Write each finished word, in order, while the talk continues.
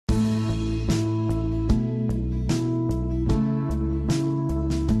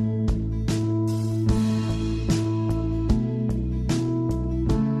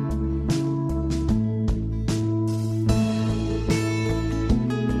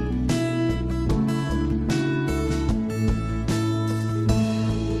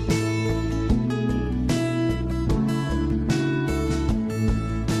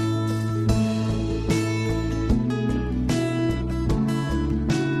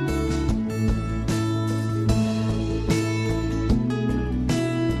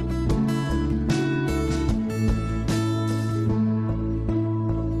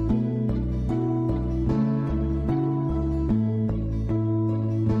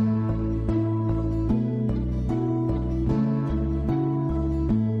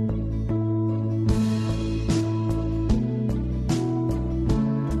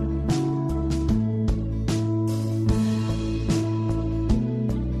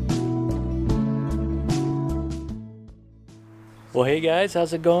Well, hey guys,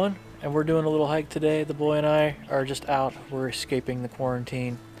 how's it going? And we're doing a little hike today. The boy and I are just out. We're escaping the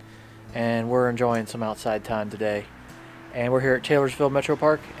quarantine and we're enjoying some outside time today. And we're here at Taylorsville Metro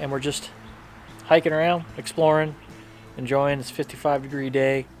Park and we're just hiking around, exploring, enjoying this 55-degree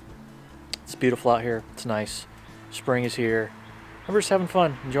day. It's beautiful out here. It's nice. Spring is here. And we're just having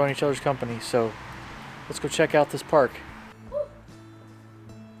fun, enjoying each other's company. So let's go check out this park.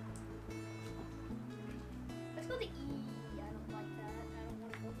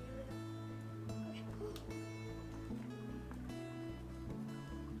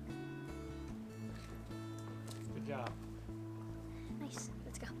 Good job. Nice.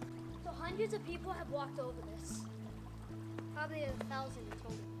 Let's go. So hundreds of people have walked over this. Probably 1,000 in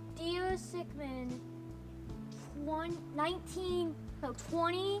total. Dear Sickman,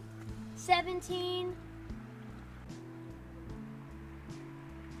 2017.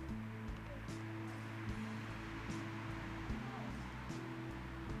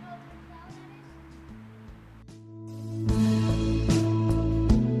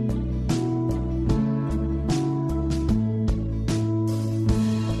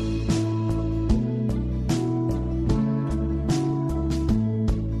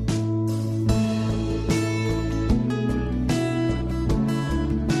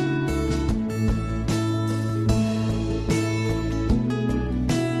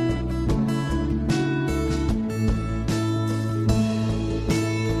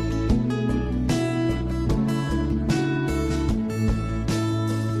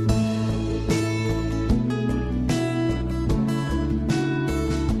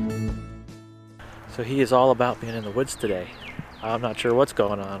 So he is all about being in the woods today. I'm not sure what's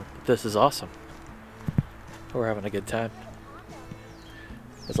going on, but this is awesome. We're having a good time.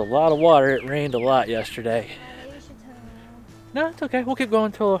 There's a lot of water. It rained a lot yesterday. No, it's okay. We'll keep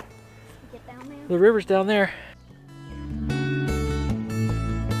going till the river's down there.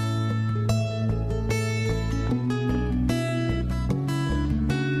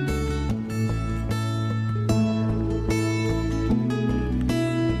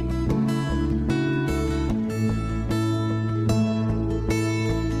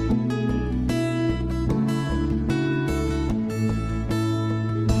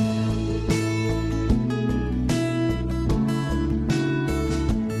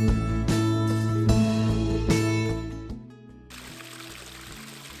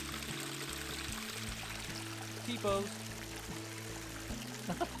 T-pose.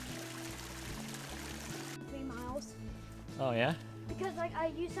 3 miles. Oh yeah? Because like I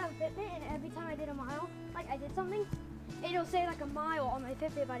used to have a Fitbit and every time I did a mile, like I did something, it'll say like a mile on my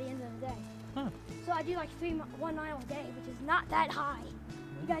Fitbit by the end of the day. Huh. So I do like 1 mile a day, which is not that high.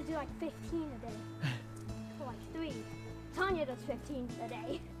 You guys do like 15 a day. Or like 3. Tanya does 15 a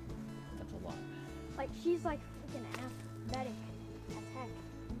day. That's a lot. Like she's like freaking athletic as heck.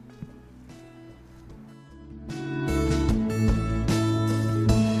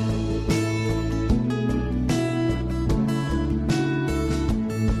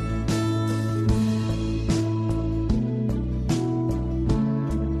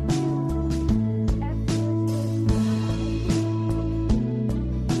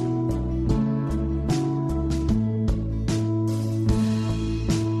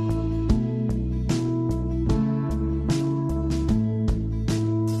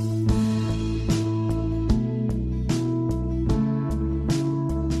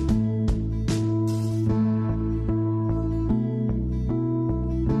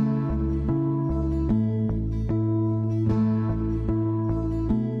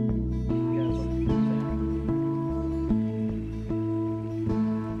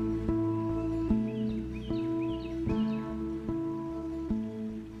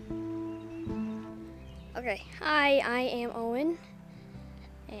 Okay, hi, I am Owen,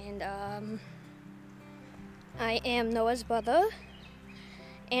 and I am Noah's brother,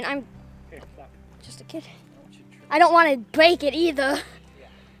 and I'm just a kid. I don't want to break it either.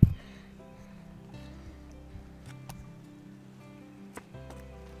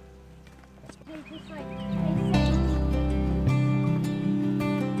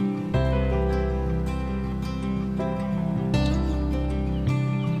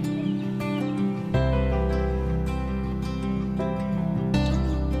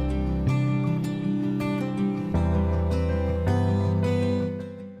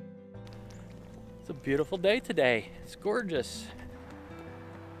 Beautiful day today. It's gorgeous.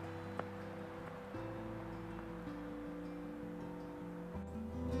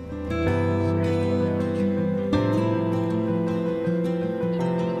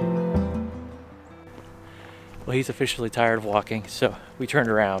 Well, he's officially tired of walking, so we turned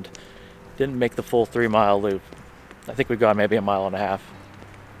around. Didn't make the full 3-mile loop, I think we've gone maybe a mile and a half,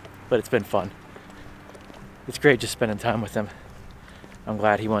 but it's been fun. It's great just spending time with him. I'm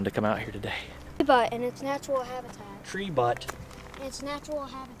glad he wanted to come out here today. Tree butt in its natural habitat. Tree butt. Its natural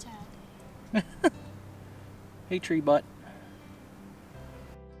habitat. Hey, tree butt.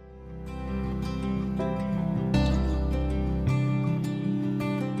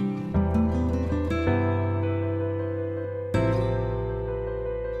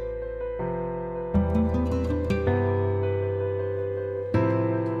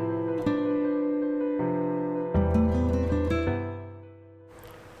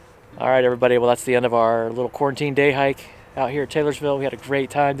 All right, everybody. Well, that's the end of our little quarantine day hike out here at Taylorsville. We had a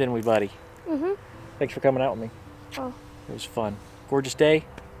great time, didn't we, buddy? Mm-hmm. Thanks for coming out with me. Oh. It was fun. Gorgeous day.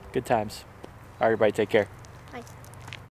 Good times. All right, everybody. Take care.